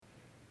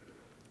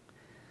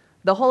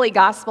The Holy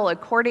Gospel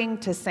according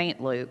to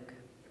St. Luke.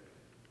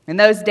 In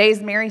those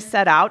days, Mary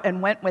set out and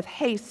went with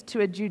haste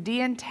to a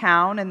Judean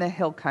town in the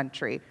hill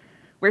country,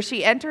 where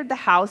she entered the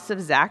house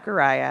of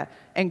Zechariah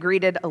and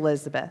greeted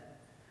Elizabeth.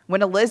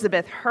 When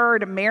Elizabeth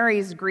heard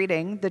Mary's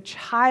greeting, the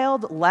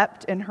child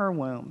leapt in her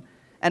womb,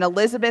 and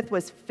Elizabeth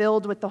was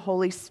filled with the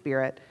Holy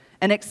Spirit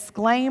and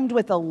exclaimed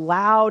with a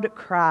loud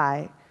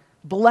cry,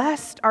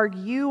 "Blessed are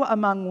you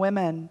among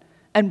women,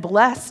 and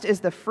blessed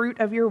is the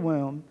fruit of your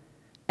womb.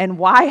 And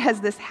why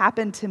has this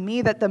happened to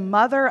me, that the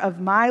mother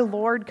of my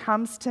Lord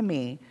comes to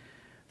me?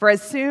 For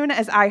as soon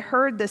as I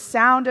heard the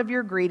sound of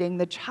your greeting,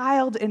 the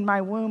child in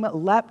my womb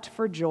leapt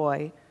for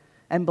joy.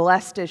 And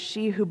blessed is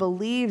she who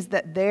believes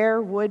that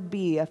there would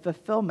be a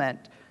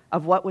fulfillment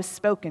of what was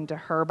spoken to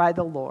her by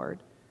the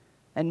Lord."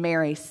 And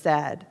Mary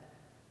said,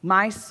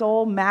 "My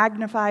soul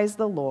magnifies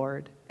the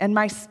Lord, and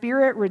my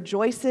spirit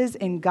rejoices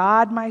in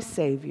God my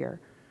Savior,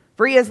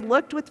 for he has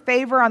looked with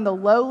favor on the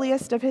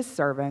lowliest of his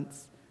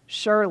servants.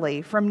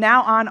 Surely, from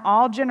now on,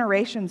 all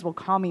generations will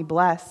call me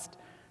blessed.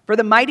 For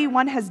the Mighty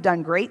One has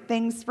done great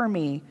things for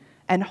me,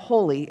 and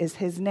holy is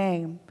his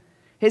name.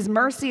 His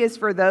mercy is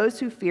for those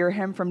who fear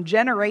him from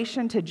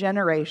generation to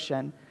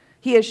generation.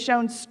 He has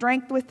shown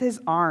strength with his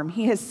arm.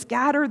 He has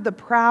scattered the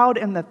proud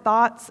in the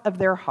thoughts of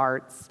their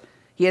hearts.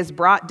 He has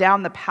brought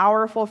down the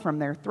powerful from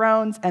their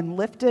thrones and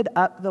lifted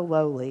up the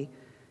lowly.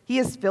 He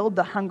has filled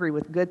the hungry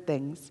with good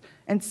things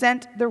and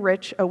sent the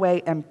rich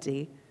away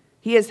empty.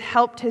 He has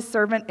helped his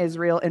servant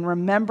Israel in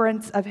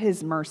remembrance of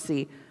his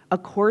mercy,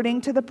 according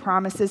to the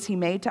promises he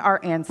made to our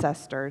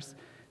ancestors,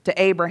 to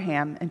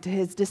Abraham and to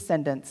his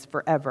descendants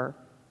forever."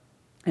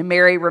 And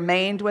Mary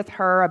remained with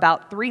her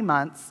about 3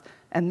 months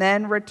and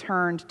then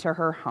returned to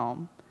her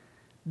home.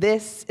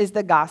 This is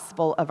the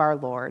gospel of our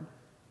Lord.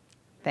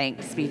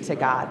 Thanks be to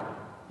God.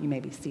 You may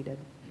be seated.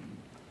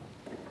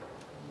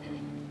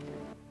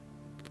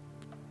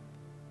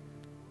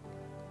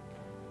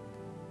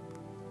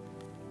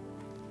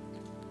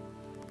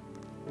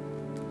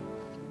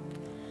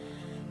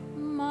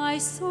 My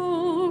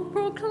soul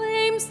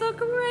proclaims the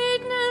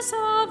greatness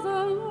of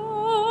the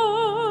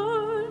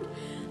Lord.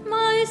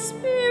 My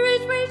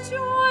spirit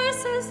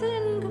rejoices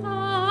in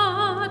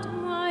God,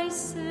 my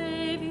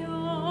Savior.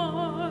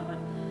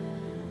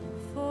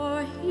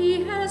 For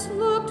he has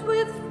looked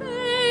with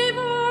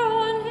favor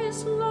on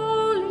his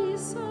lowly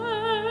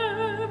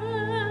servant.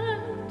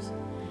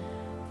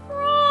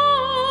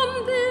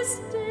 From this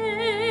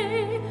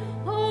day,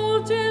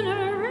 all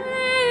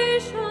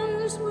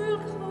generations will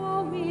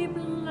call me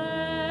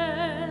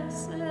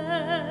blessed.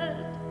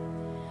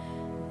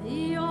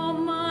 The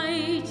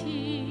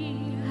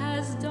Almighty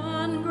has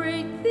done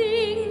great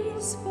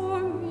things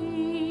for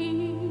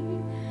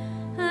me,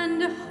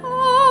 and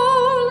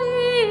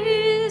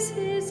holy is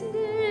his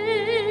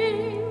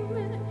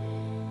name.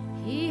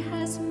 He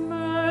has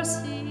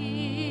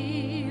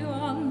mercy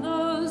on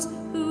those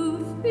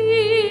who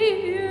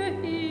fear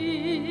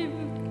him.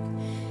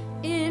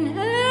 In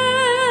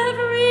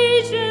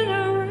every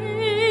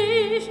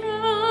generation,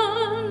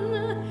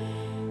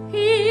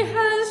 he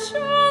has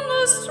shown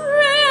the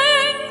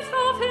strength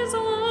of his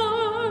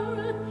arm.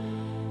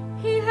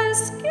 He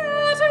has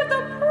scattered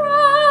the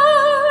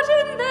proud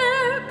in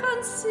their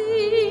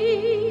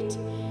conceit.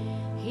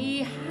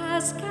 He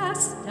has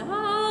cast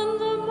down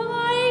the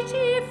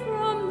mighty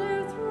from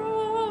their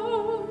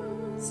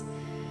thrones,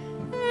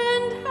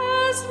 and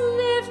has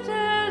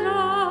lifted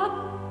up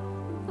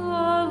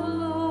the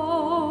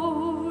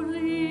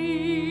lowly.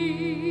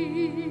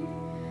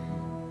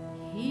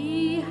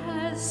 He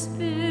has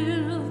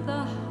filled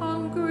the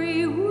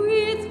hungry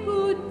with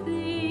good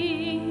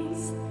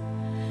things,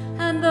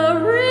 and the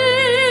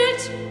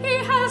rich he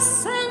has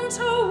sent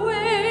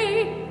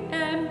away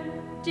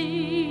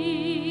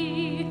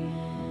empty.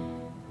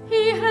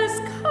 He has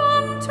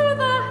come to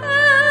the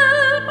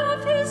help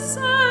of his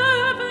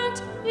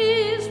servant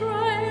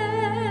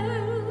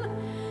Israel,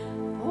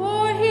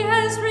 for he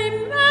has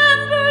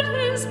remembered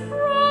his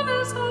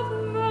promise of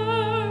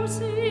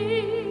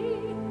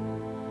mercy,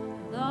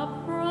 the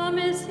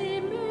promise he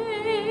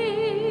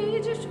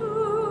made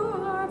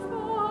to our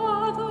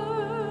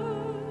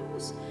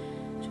fathers,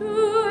 to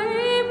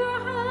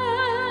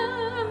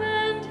Abraham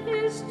and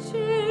his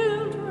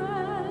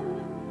children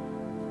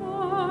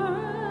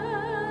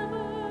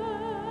forever.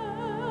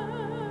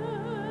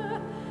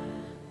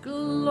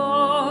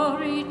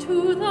 Glory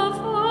to the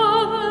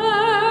Father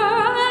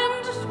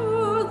and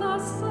to the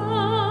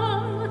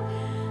Son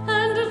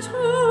and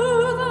to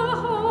the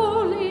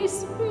Holy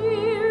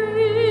Spirit,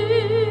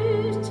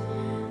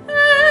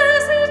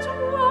 as it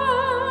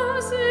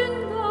was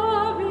in the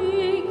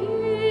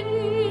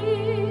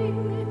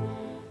beginning,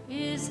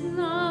 is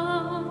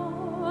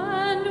now,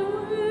 and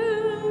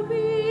will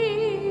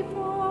be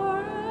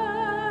forever.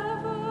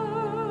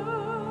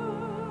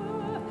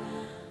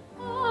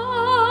 Amen.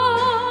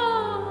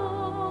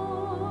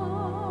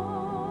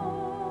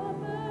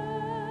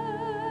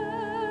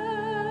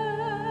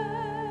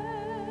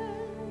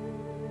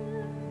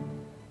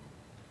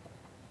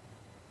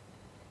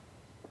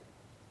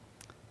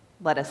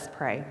 Let us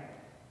pray.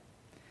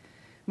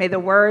 May the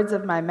words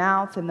of my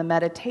mouth and the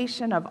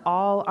meditation of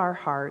all our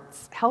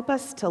hearts help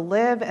us to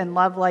live and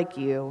love like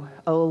you,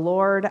 O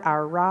Lord,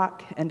 our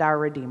rock and our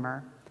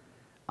Redeemer.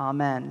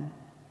 Amen.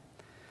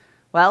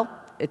 Well,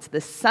 it's the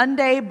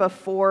Sunday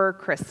before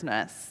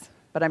Christmas,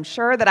 but I'm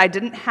sure that I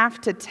didn't have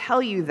to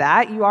tell you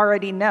that. You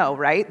already know,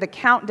 right? The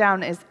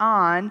countdown is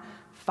on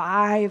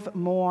 5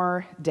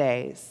 more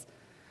days.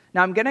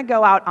 Now, I'm going to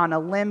go out on a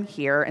limb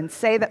here and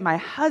say that my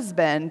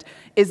husband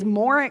is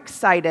more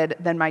excited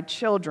than my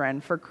children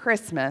for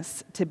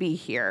Christmas to be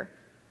here.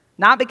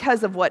 Not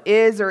because of what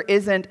is or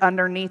isn't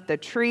underneath the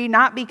tree,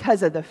 not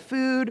because of the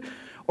food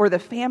or the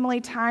family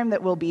time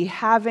that we'll be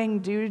having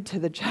due to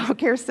the child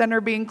care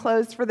center being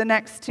closed for the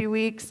next 2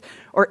 weeks,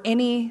 or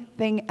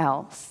anything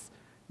else.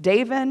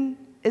 David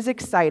is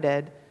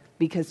excited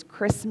because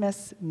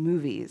Christmas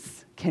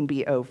movies can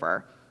be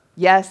over.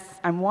 Yes,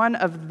 I'm one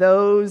of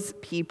those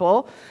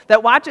people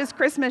that watches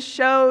Christmas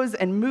shows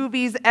and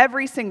movies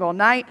every single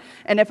night,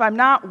 and if I'm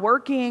not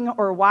working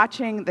or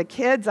watching the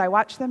kids, I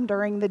watch them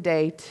during the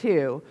day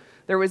too.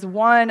 There was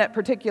one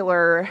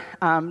particular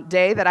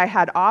day that I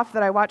had off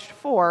that I watched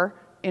 4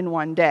 in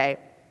one day.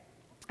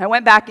 I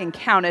went back and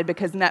counted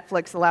because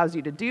Netflix allows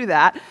you to do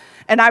that,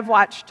 and I've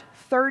watched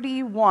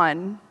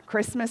 31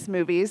 Christmas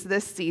movies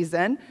this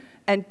season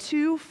and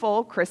 2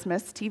 full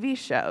Christmas TV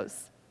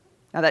shows.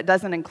 Now, that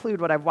doesn't include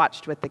what I've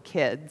watched with the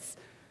kids.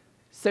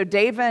 So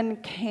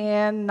David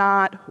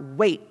cannot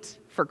wait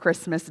for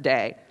Christmas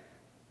Day.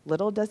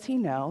 Little does he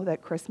know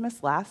that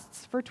Christmas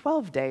lasts for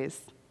 12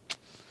 days.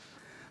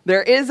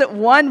 There is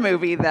one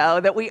movie,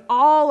 though, that we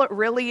all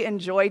really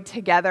enjoyed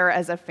together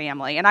as a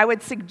family, and I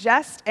would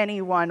suggest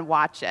anyone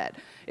watch it.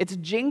 It's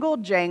Jingle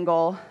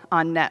Jangle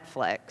on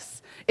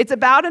Netflix. It's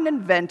about an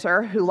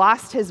inventor who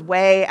lost his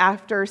way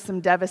after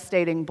some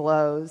devastating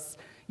blows.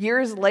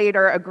 Years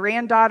later, a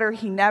granddaughter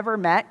he never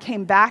met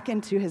came back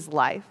into his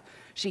life.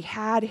 She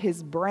had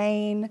his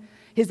brain,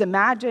 his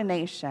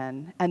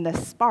imagination, and the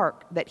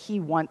spark that he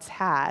once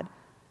had.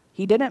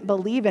 He didn't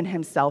believe in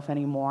himself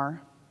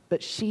anymore,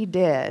 but she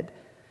did.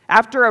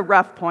 After a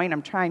rough point,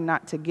 I'm trying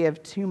not to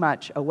give too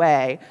much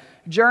away,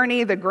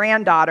 Journey, the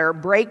granddaughter,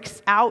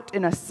 breaks out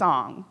in a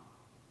song.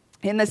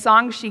 In the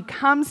song, she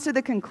comes to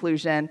the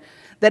conclusion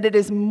that it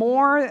is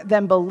more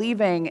than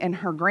believing in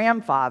her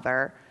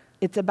grandfather.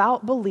 It's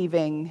about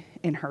believing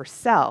in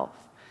herself.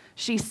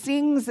 She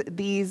sings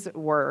these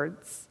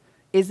words: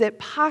 "Is it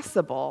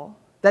possible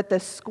that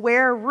the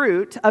square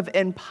root of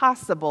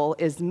impossible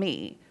is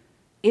me?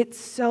 It's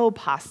so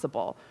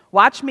possible.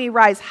 Watch me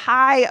rise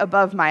high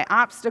above my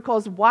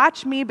obstacles.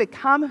 Watch me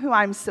become who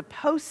I'm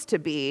supposed to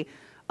be.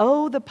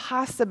 Oh, the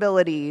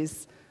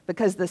possibilities,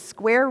 because the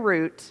square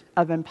root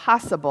of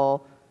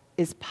impossible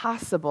is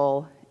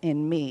possible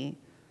in me."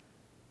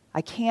 I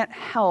can't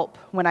help,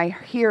 when I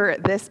hear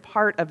this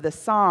part of the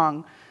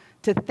song,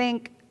 to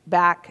think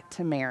back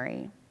to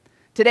Mary.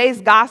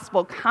 Today's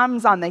gospel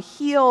comes on the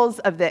heels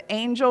of the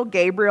angel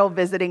Gabriel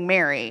visiting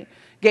Mary.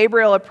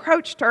 Gabriel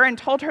approached her and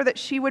told her that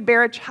she would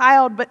bear a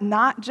child, but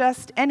not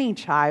just any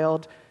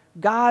child,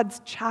 God's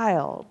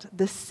child,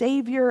 the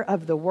Savior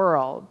of the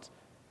world.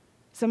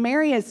 So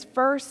Mary is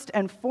first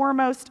and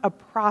foremost a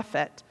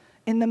prophet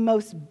in the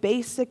most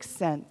basic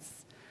sense,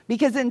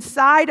 because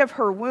inside of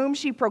her womb,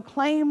 she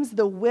proclaims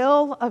the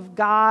will of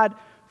God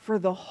for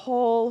the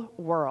whole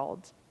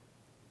world.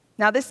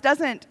 Now, this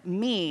doesn't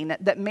mean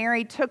that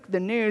Mary took the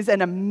news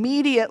and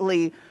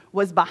immediately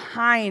was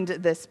behind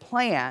this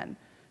plan.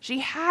 She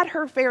had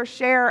her fair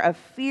share of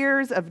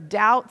fears, of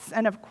doubts,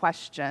 and of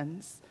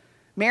questions.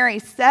 Mary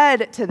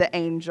said to the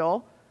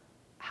angel,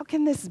 "How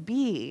can this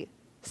be,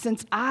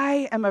 since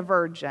I am a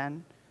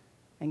virgin?"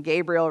 And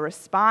Gabriel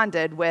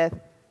responded with,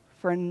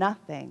 "For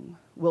nothing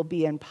will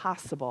be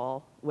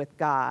impossible with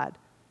God."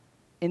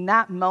 In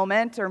that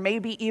moment, or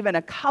maybe even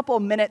a couple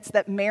minutes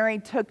that Mary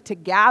took to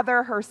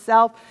gather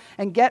herself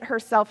and get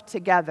herself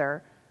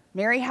together,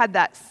 Mary had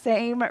that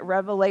same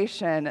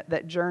revelation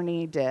that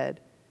Journey did.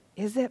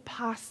 Is it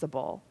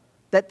possible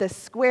that the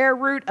square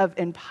root of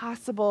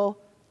impossible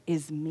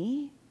is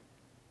me?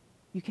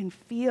 You can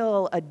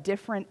feel a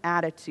different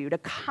attitude, a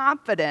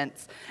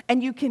confidence,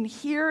 and you can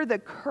hear the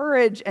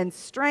courage and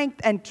strength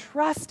and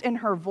trust in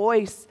her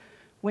voice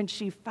when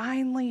she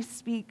finally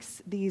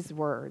speaks these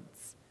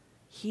words: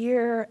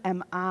 "Here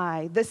am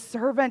I, the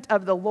servant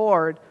of the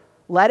Lord.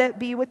 Let it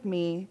be with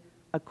me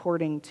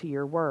according to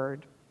your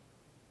word."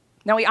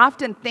 Now, we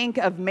often think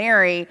of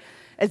Mary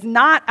as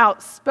not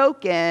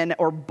outspoken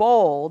or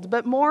bold,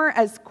 but more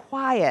as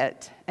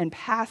quiet and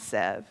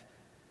passive.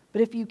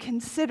 But if you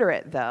consider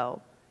it,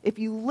 though, if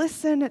you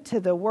listen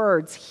to the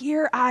words,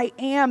 "Here I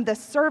am, the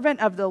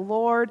servant of the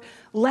Lord.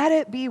 Let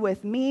it be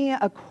with me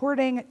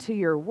according to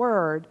your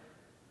word,"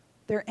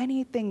 they're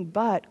anything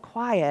but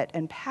quiet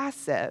and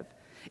passive.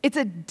 It's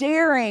a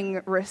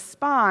daring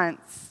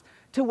response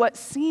to what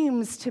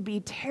seems to be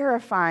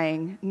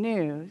terrifying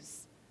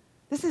news.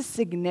 This is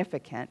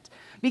significant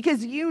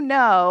because you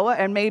know,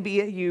 and maybe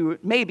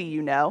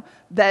you know,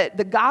 that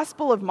the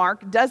Gospel of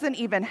Mark doesn't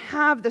even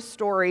have the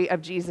story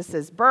of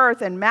Jesus'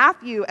 birth, and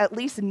Matthew at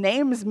least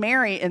names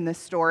Mary in this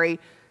story,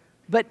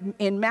 But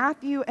in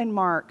Matthew and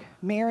Mark,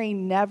 Mary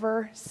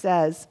never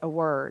says a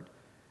word.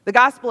 The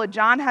Gospel of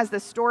John has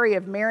the story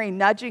of Mary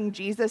nudging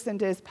Jesus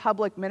into his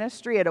public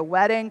ministry at a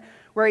wedding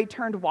where he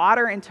turned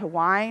water into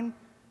wine,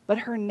 but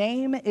her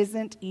name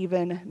isn't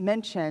even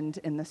mentioned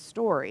in the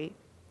story.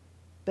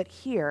 But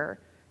here,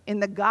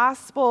 in the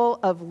Gospel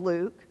of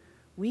Luke,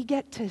 we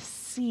get to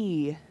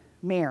see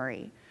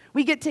Mary.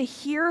 We get to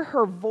hear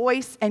her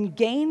voice and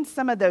gain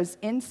some of those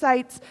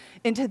insights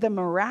into the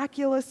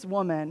miraculous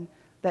woman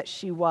that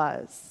she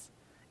was.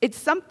 It's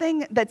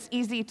something that's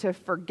easy to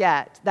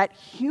forget, that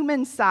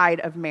human side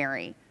of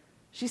Mary.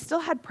 She still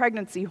had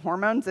pregnancy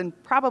hormones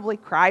and probably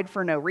cried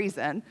for no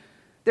reason.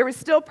 There was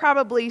still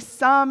probably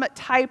some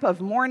type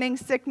of morning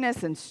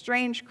sickness and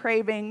strange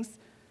cravings,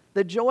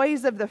 the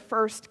joys of the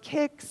first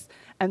kicks,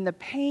 and the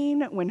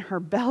pain when her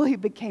belly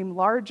became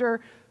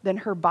larger than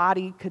her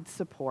body could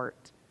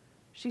support.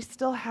 She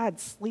still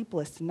had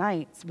sleepless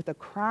nights with a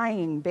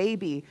crying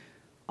baby,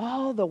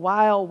 all the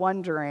while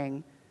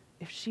wondering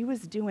if she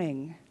was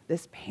doing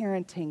this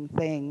parenting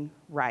thing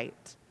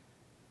right.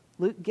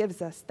 Luke gives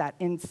us that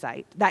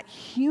insight, that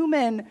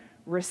human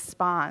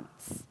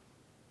response.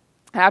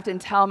 I often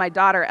tell my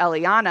daughter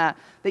Eliana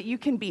that you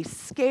can be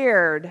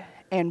scared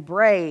and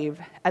brave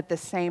at the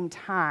same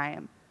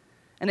time.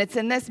 And it's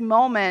in this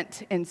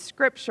moment in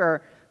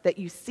Scripture that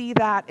you see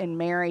that in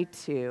Mary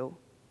too,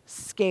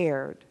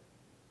 scared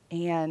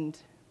and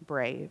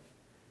brave.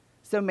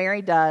 So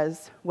Mary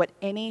does what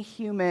any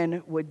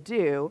human would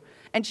do,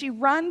 and she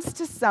runs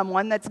to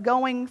someone that's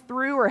going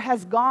through or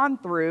has gone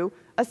through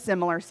a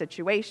similar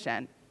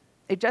situation.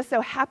 It just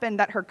so happened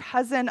that her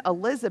cousin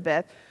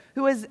Elizabeth,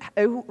 who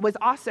was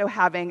also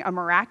having a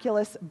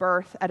miraculous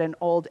birth at an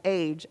old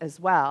age as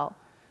well.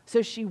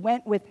 So she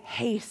went with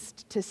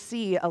haste to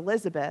see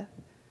Elizabeth.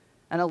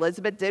 And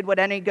Elizabeth did what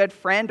any good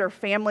friend or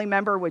family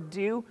member would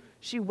do.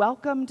 She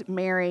welcomed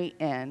Mary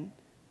in.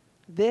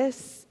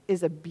 This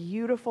is a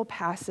beautiful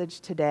passage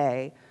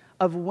today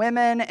of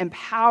women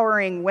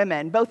empowering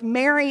women. Both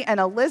Mary and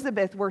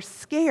Elizabeth were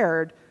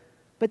scared,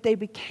 but they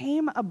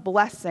became a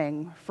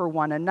blessing for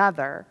one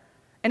another.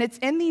 And it's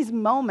in these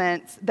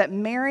moments that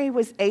Mary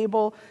was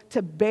able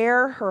to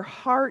bare her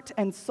heart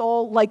and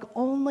soul like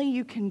only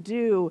you can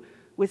do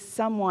with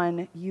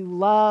someone you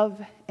love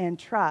and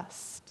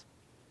trust.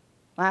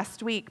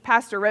 Last week,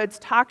 Pastor Rhodes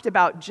talked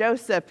about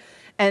Joseph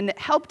and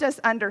helped us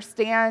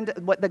understand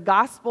what the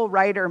gospel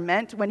writer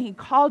meant when he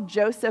called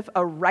Joseph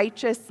a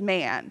righteous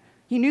man.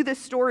 He knew the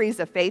stories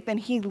of faith and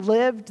he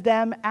lived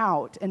them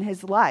out in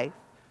his life.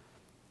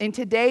 In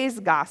today's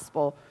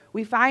gospel,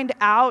 we find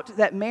out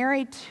that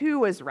Mary too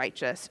was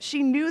righteous.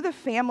 She knew the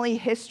family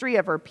history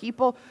of her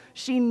people.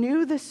 She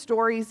knew the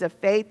stories of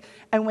faith.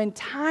 And when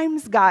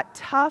times got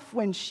tough,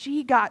 when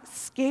she got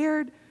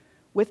scared,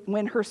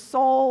 when her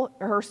soul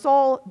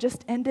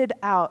just ended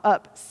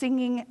up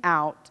singing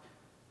out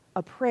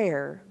a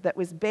prayer that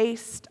was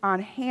based on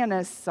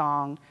Hannah's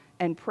song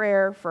and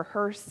prayer for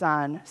her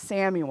son,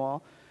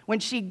 Samuel, when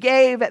she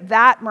gave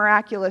that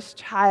miraculous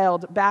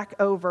child back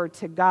over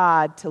to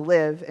God to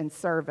live in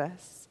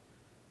service.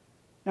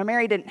 Now,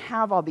 Mary didn't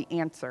have all the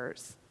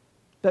answers,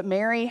 but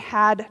Mary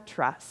had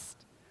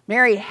trust.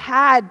 Mary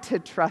had to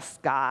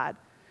trust God.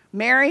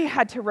 Mary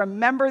had to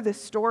remember the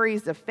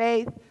stories of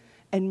faith,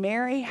 and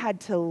Mary had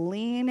to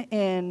lean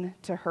in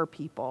to her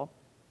people.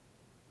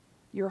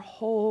 Your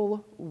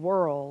whole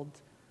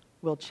world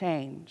will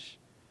change.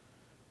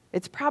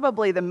 It's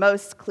probably the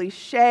most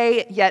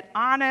cliche yet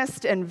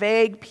honest and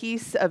vague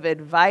piece of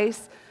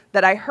advice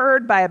that I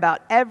heard by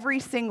about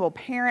every single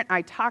parent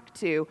I talked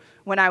to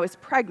when I was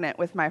pregnant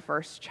with my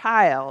first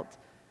child.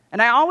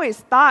 And I always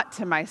thought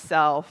to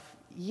myself,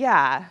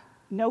 yeah,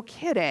 no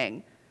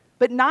kidding,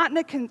 but not in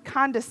a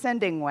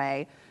condescending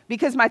way,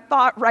 because my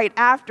thought right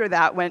after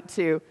that went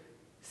to,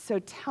 so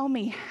tell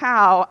me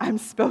how I'm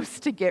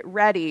supposed to get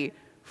ready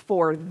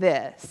for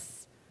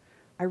this.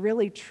 I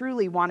really,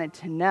 truly wanted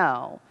to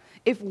know.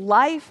 If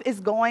life is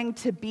going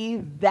to be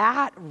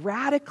that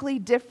radically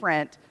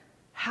different,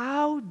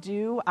 how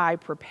do I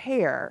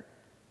prepare?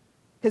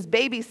 Because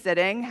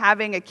babysitting,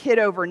 having a kid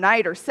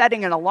overnight, or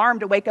setting an alarm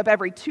to wake up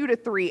every 2 to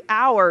 3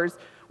 hours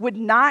would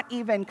not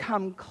even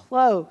come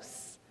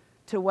close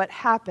to what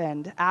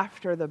happened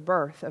after the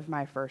birth of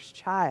my first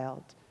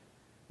child.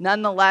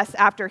 Nonetheless,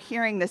 after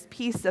hearing this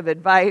piece of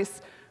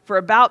advice for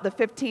about the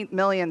 15th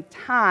millionth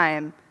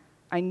time,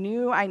 I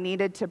knew I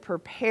needed to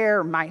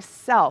prepare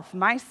myself,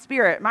 my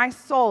spirit, my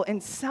soul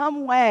in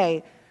some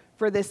way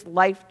for this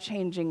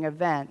life-changing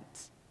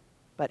event.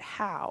 But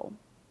how?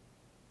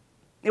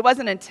 It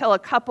wasn't until a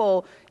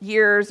couple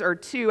years or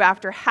two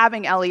after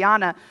having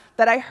Eliana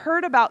that I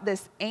heard about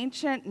this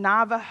ancient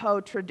Navajo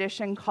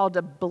tradition called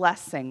a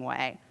blessing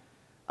way.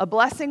 A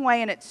blessing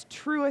way in its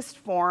truest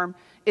form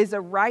is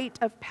a rite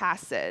of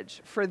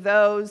passage for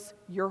those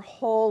your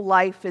whole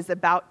life is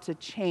about to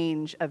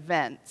change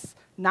events,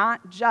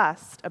 not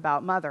just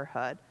about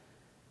motherhood.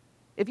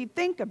 If you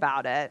think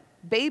about it,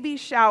 baby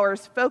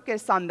showers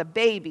focus on the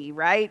baby,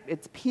 right?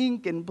 It's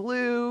pink and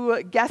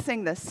blue,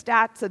 guessing the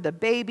stats of the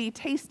baby,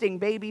 tasting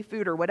baby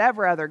food, or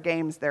whatever other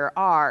games there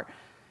are.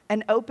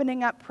 and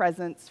opening up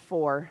presents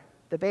for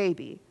the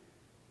baby.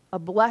 A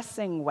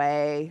blessing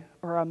way,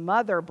 or a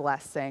mother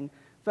blessing,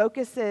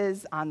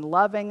 focuses on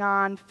loving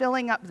on,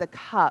 filling up the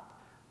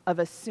cup of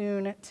a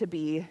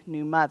soon-to-be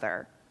new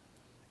mother.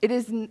 It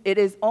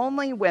is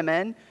only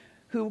women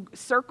who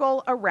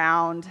circle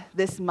around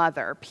this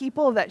mother,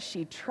 people that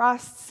she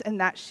trusts and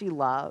that she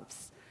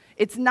loves.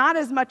 It's not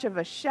as much of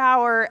a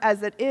shower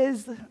as it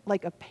is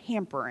like a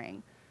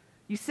pampering.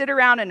 You sit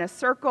around in a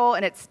circle,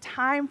 and it's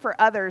time for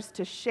others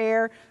to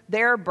share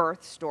their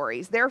birth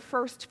stories, their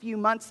first few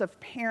months of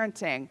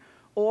parenting,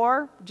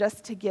 or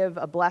just to give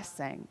a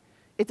blessing.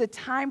 It's a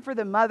time for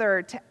the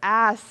mother to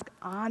ask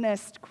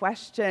honest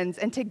questions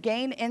and to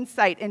gain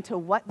insight into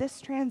what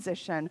this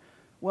transition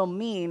will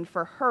mean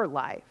for her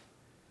life.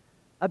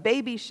 A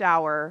baby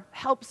shower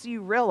helps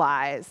you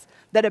realize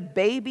that a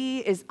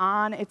baby is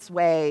on its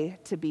way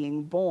to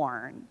being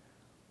born,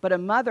 but a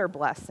mother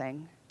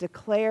blessing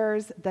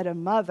declares that a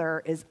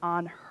mother is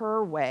on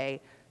her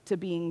way to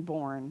being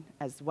born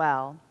as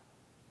well.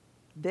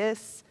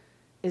 This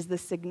is the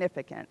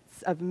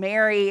significance of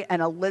Mary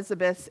and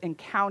Elizabeth's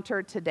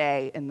encounter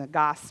today in the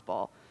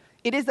gospel.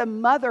 It is a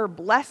mother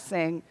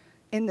blessing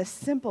in the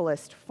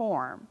simplest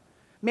form.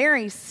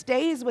 Mary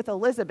stays with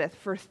Elizabeth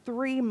for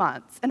 3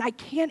 months, and I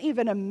can't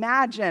even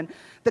imagine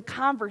the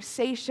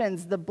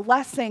conversations, the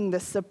blessing, the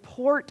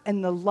support,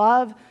 and the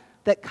love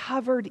that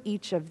covered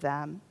each of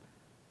them.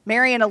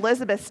 Mary and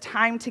Elizabeth's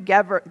time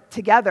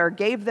together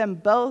gave them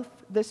both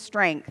the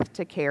strength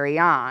to carry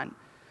on.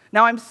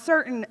 Now, I'm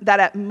certain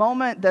that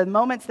the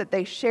moments that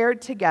they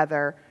shared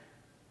together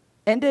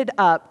ended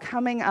up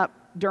coming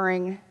up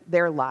during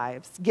their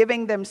lives,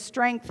 giving them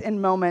strength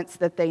in moments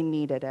that they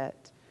needed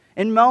it.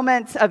 In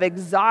moments of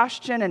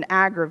exhaustion and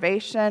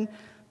aggravation,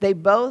 they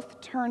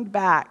both turned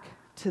back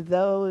to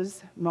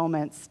those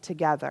moments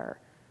together.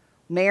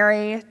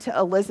 Mary to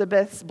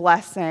Elizabeth's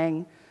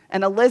blessing,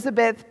 and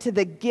Elizabeth to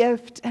the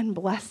gift and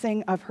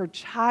blessing of her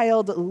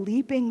child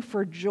leaping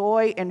for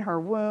joy in her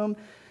womb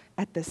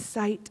at the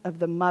sight of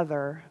the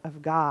Mother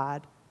of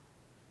God.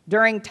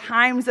 During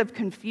times of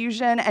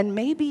confusion, and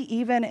maybe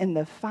even in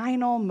the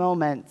final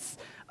moments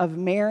of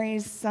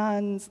Mary's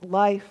son's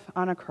life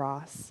on a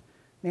cross,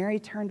 Mary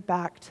turned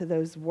back to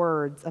those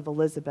words of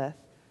Elizabeth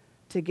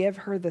to give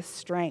her the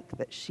strength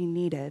that she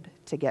needed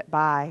to get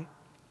by.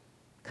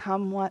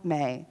 Come what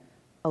may,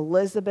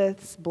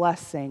 Elizabeth's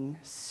blessing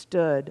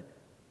stood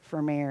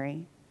for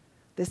Mary.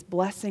 This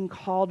blessing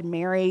called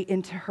Mary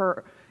into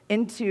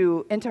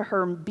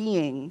her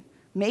being,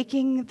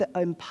 making the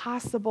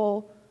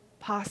impossible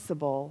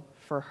possible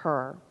for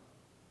her.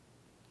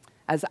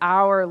 As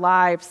our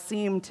lives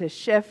seem to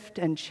shift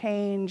and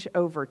change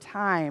over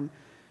time,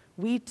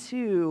 we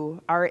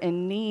too are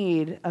in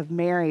need of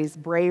Mary's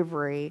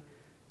bravery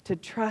to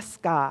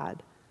trust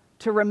God,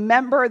 to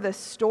remember the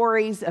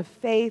stories of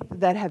faith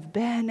that have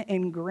been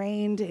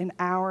ingrained in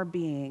our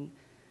being,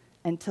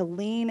 and to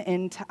lean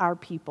into our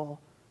people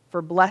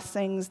for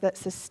blessings that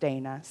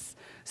sustain us,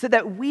 so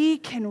that we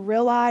can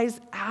realize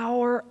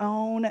our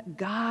own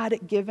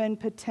God-given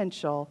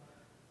potential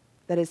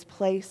that is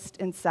placed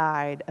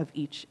inside of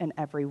each and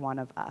every one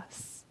of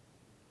us.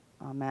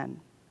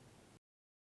 Amen.